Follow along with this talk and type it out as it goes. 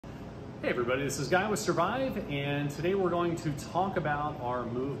Hey everybody, this is Guy with Survive, and today we're going to talk about our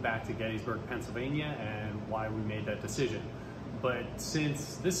move back to Gettysburg, Pennsylvania, and why we made that decision. But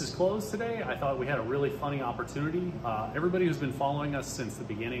since this is closed today, I thought we had a really funny opportunity. Everybody who's been following us since the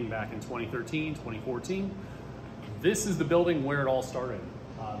beginning back in 2013, 2014, this is the building where it all started.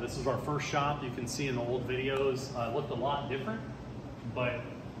 This is our first shop. You can see in the old videos, it looked a lot different, but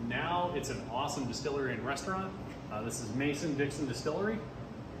now it's an awesome distillery and restaurant. This is Mason-Dixon Distillery.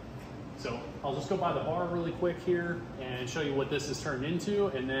 So I'll just go by the bar really quick here and show you what this has turned into,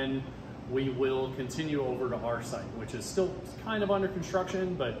 and then we will continue over to our site, which is still kind of under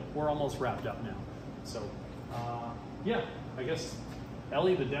construction, but we're almost wrapped up now. So yeah, I guess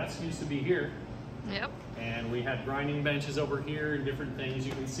Ellie, the desk used to be here. Yep. And we had grinding benches over here and different things.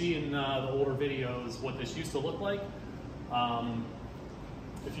 You can see in the older videos what this used to look like.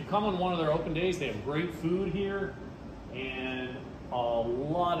 If you come on one of their open days, they have great food here and a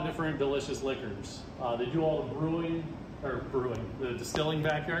lot of different delicious liquors. They do all the distilling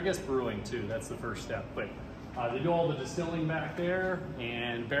back here. I guess brewing too, that's the first step. But they do all the distilling back there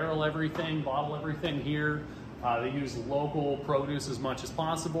and barrel everything, bottle everything here. They use local produce as much as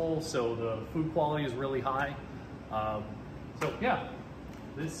possible, so the food quality is really high. So yeah,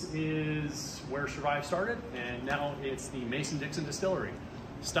 this is where Survive started, and now it's the Mason-Dixon Distillery.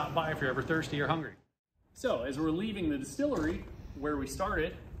 Stop by if you're ever thirsty or hungry. So as we're leaving the distillery, where we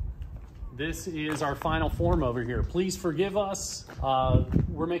started, this is our final form over here. Please forgive us.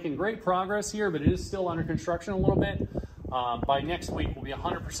 We're making great progress here, but it is still under construction a little bit. By next week, we'll be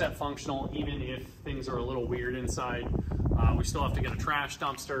 100% functional, even if things are a little weird inside. We still have to get a trash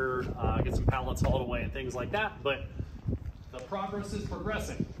dumpster, get some pallets hauled away and things like that, but the progress is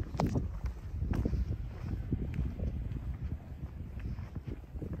progressing.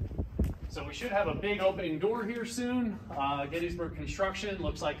 So we should have a big opening door here soon. Gettysburg Construction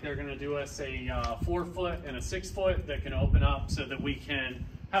looks like they're gonna do us a 4-foot and a 6-foot that can open up so that we can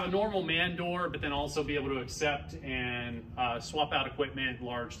have a normal man door, but then also be able to accept and swap out equipment,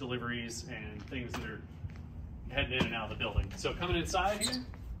 large deliveries, and things that are heading in and out of the building. So coming inside here,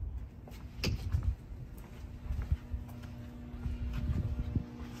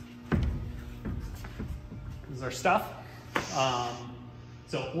 this is our stuff.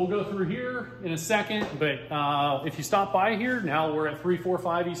 So we'll go through here in a second, but if you stop by here, now we're at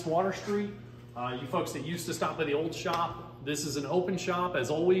 345 East Water Street. You folks that used to stop by the old shop, this is an open shop as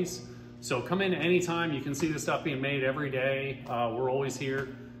always. So come in anytime. You can see the stuff being made every day. We're always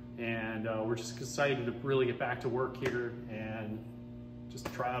here, and we're just excited to really get back to work here and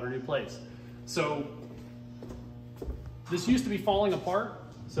just try out our new place. So this used to be falling apart.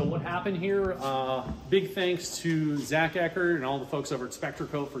 So what happened here, big thanks to Zach Eckert and all the folks over at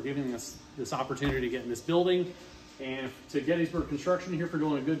Spectracoat for giving us this opportunity to get in this building, and to Gettysburg Construction here for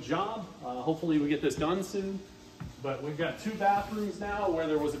doing a good job. Hopefully we get this done soon. But we've got 2 bathrooms now where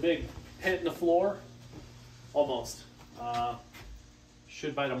there was a big pit in the floor, almost.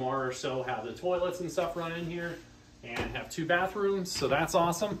 Should by tomorrow or so have the toilets and stuff run in here and have 2 bathrooms, so that's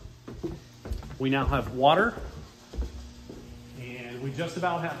awesome. We now have water. We just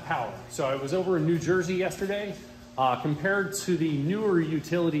about have power. So I was over in New Jersey yesterday. Compared to the newer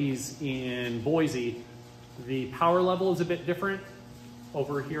utilities in Boise, the power level is a bit different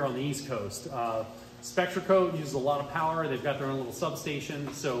over here on the East Coast. Spectracoat uses a lot of power. They've got their own little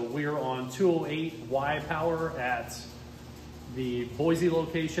substation. So we're on 208 Y power at the Boise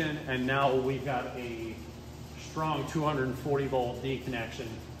location, and now we've got a strong 240 volt D connection.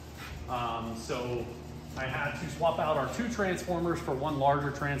 So I had to swap out our 2 transformers for 1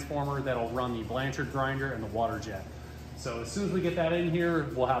 larger transformer that'll run the Blanchard grinder and the water jet. So as soon as we get that in here,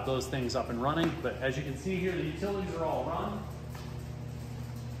 we'll have those things up and running. But as you can see here, the utilities are all run.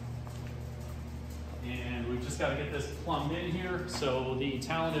 And we've just got to get this plumbed in here. So the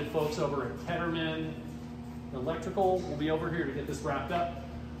talented folks over at Ketterman Electrical will be over here to get this wrapped up.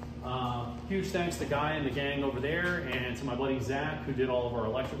 Huge thanks to Guy and the gang over there, and to my buddy Zach, who did all of our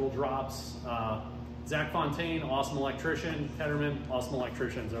electrical drops. Zach Fontaine, awesome electrician. Ketterman, awesome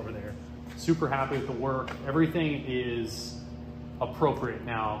electricians over there. Super happy with the work. Everything is appropriate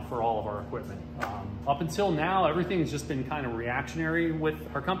now for all of our equipment. Up until now, everything's just been kind of reactionary with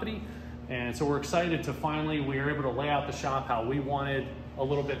our company. And so we're excited to finally, we were able to lay out the shop how we wanted, a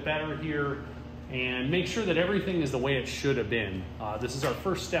little bit better here, and make sure that everything is the way it should have been. This is our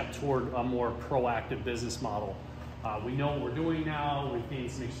first step toward a more proactive business model. We know what we're doing now. We've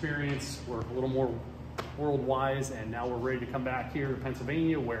gained some experience. We're a little more world-wise, and now we're ready to come back here to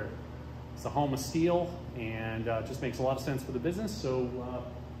Pennsylvania, where it's the home of steel, and just makes a lot of sense for the business. So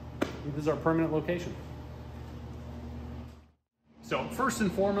this is our permanent location. So first and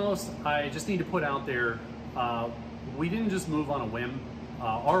foremost, I just need to put out there, we didn't just move on a whim.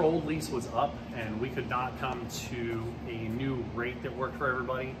 Our old lease was up and we could not come to a new rate that worked for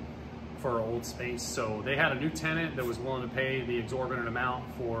everybody for our old space. So they had a new tenant that was willing to pay the exorbitant amount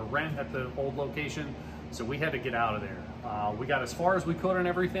for rent at the old location. So we had to get out of there. We got as far as we could on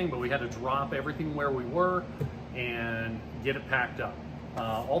everything, but we had to drop everything where we were and get it packed up.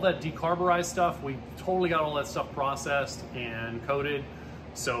 All that decarburized stuff, we totally got all that stuff processed and coded.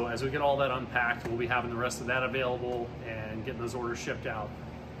 So as we get all that unpacked, we'll be having the rest of that available and getting those orders shipped out.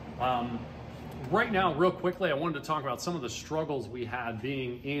 Right now, real quickly, I wanted to talk about some of the struggles we had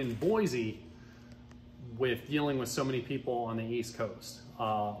being in Boise with dealing with so many people on the East Coast.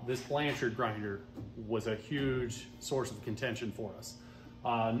 This Blanchard grinder was a huge source of contention for us.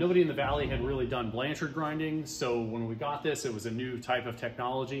 Nobody in the Valley had really done Blanchard grinding, so when we got this, it was a new type of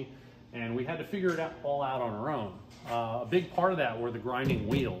technology, and we had to figure it all out on our own. A big part of that were the grinding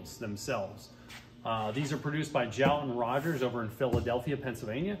wheels themselves. These are produced by Jout and Rogers over in Philadelphia,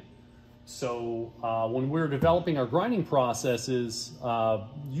 Pennsylvania. So when we were developing our grinding processes,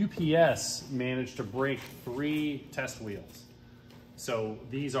 UPS managed to break 3 test wheels. So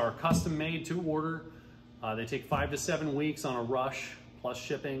these are custom made to order. They take 5 to 7 weeks on a rush plus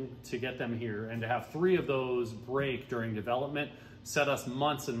shipping to get them here, and to have 3 of those break during development set us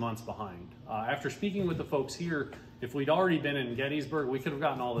months and months behind. After speaking with the folks here, if we'd already been in Gettysburg, we could have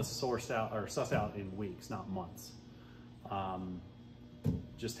gotten all this sourced out or sussed out in weeks, not months.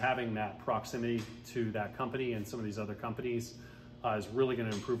 Just having that proximity to that company and some of these other companies is really going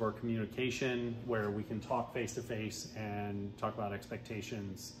to improve our communication, where we can talk face to face and talk about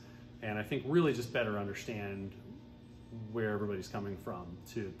expectations, and I think really just better understand where everybody's coming from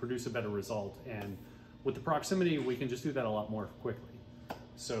to produce a better result. And with the proximity, we can just do that a lot more quickly.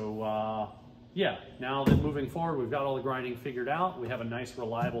 So yeah, now that moving forward, we've got all the grinding figured out. We have a nice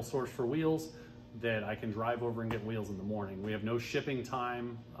reliable source for wheels that I can drive over and get wheels in the morning. We have no shipping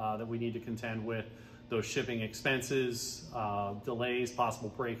time that we need to contend with. Those shipping expenses, delays,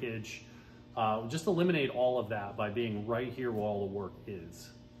 possible breakage, just eliminate all of that by being right here where all the work is.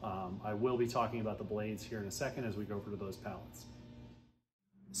 I will be talking about the blades here in a second as we go over to those pallets.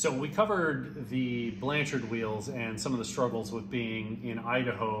 So we covered the Blanchard wheels and some of the struggles with being in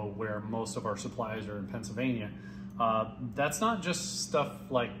Idaho, where most of our suppliers are in Pennsylvania. That's not just stuff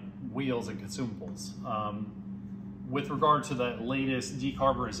like wheels and consumables. With regard to the latest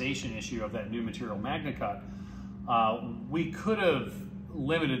decarburization issue of that new material MagnaCut, we could have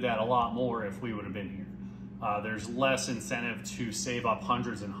limited that a lot more if we would have been here. There's less incentive to save up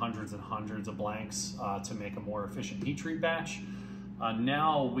hundreds and hundreds and hundreds of blanks to make a more efficient heat treat batch.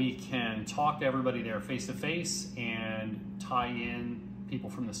 Now we can talk to everybody there face to face and tie in people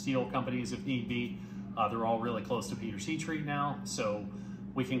from the steel companies if need be. They're all really close to Peters Heat Treat now, so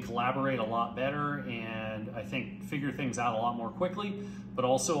we can collaborate a lot better and I think figure things out a lot more quickly, but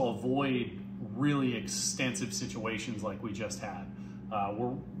also avoid really extensive situations like we just had.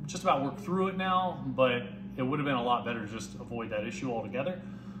 We're just about worked through it now, but it would have been a lot better to just avoid that issue altogether.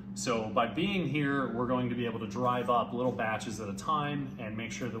 So by being here, we're going to be able to drive up little batches at a time and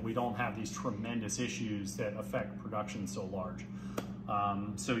make sure that we don't have these tremendous issues that affect production so large.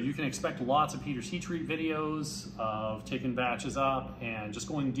 So you can expect lots of Peters Heat Treat videos of taking batches up and just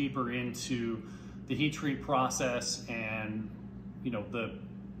going deeper into the heat treat process and, you know,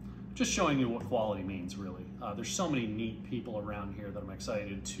 just showing you what quality means, really. There's so many neat people around here that I'm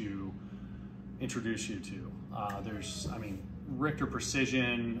excited to introduce you to. There's, I mean, Richter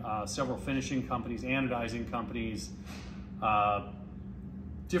Precision, several finishing companies, anodizing companies,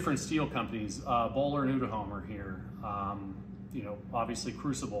 different steel companies, Bowler and Udahome are here. You know, obviously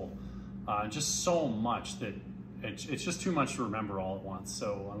Crucible, just so much that it's just too much to remember all at once.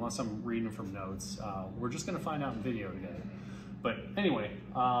 So unless I'm reading from notes, we're just gonna find out in video together. But anyway,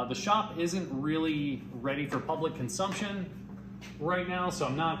 the shop isn't really ready for public consumption right now, so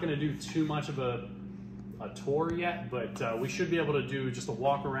I'm not gonna do too much of a tour yet, but we should be able to do just a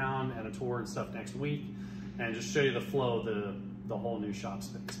walk around and a tour and stuff next week and just show you the flow of the whole new shop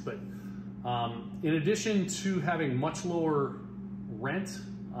space. But in addition to having much lower rent,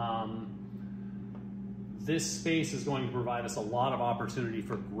 this space is going to provide us a lot of opportunity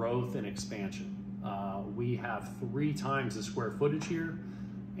for growth and expansion. We have 3 times the square footage here,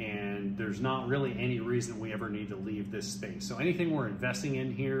 and there's not really any reason we ever need to leave this space. So anything we're investing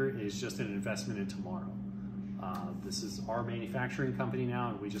in here is just an investment in tomorrow. This is our manufacturing company now,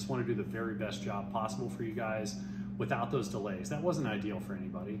 and we just want to do the very best job possible for you guys without those delays. That wasn't ideal for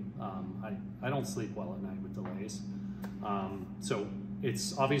anybody. I don't sleep well at night with delays. So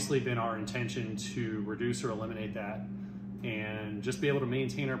it's obviously been our intention to reduce or eliminate that and just be able to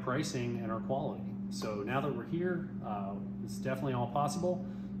maintain our pricing and our quality. So now that we're here, it's definitely all possible.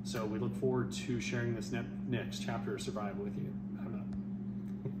 So we look forward to sharing this next chapter of Survive with you. I don't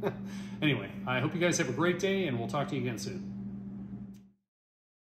know. Anyway, I hope you guys have a great day, and we'll talk to you again soon.